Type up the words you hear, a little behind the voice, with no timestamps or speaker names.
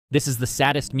This is the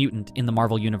saddest mutant in the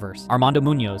Marvel Universe. Armando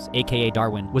Munoz, aka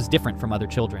Darwin, was different from other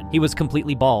children. He was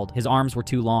completely bald, his arms were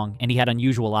too long, and he had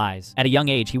unusual eyes. At a young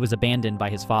age, he was abandoned by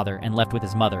his father and left with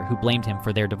his mother, who blamed him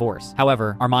for their divorce.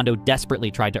 However, Armando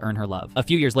desperately tried to earn her love. A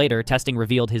few years later, testing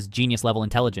revealed his genius-level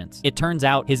intelligence. It turns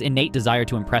out his innate desire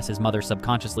to impress his mother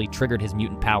subconsciously triggered his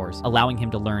mutant powers, allowing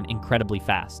him to learn incredibly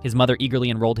fast. His mother eagerly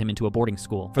enrolled him into a boarding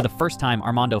school. For the first time,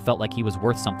 Armando felt like he was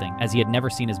worth something, as he had never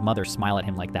seen his mother smile at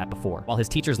him like that before. While his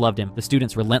teachers loved him, the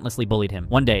students relentlessly bullied him.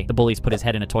 One day, the bullies put his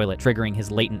head in a toilet, triggering his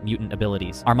latent mutant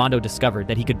abilities. Armando discovered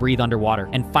that he could breathe underwater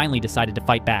and finally decided to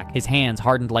fight back. His hands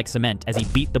hardened like cement as he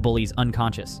beat the bullies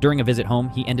unconscious. During a visit home,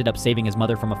 he ended up saving his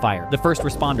mother from a fire. The first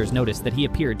responders noticed that he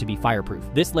appeared to be fireproof.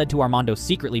 This led to Armando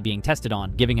secretly being tested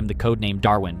on, giving him the codename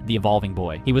Darwin, the evolving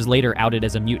boy. He was later outed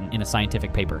as a mutant in a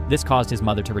scientific paper. This caused his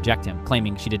mother to reject him,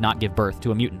 claiming she did not give birth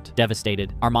to a mutant.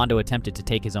 Devastated, Armando attempted to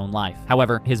take his own life.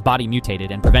 However, his body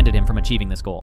mutated and prevented him from achieving this goal.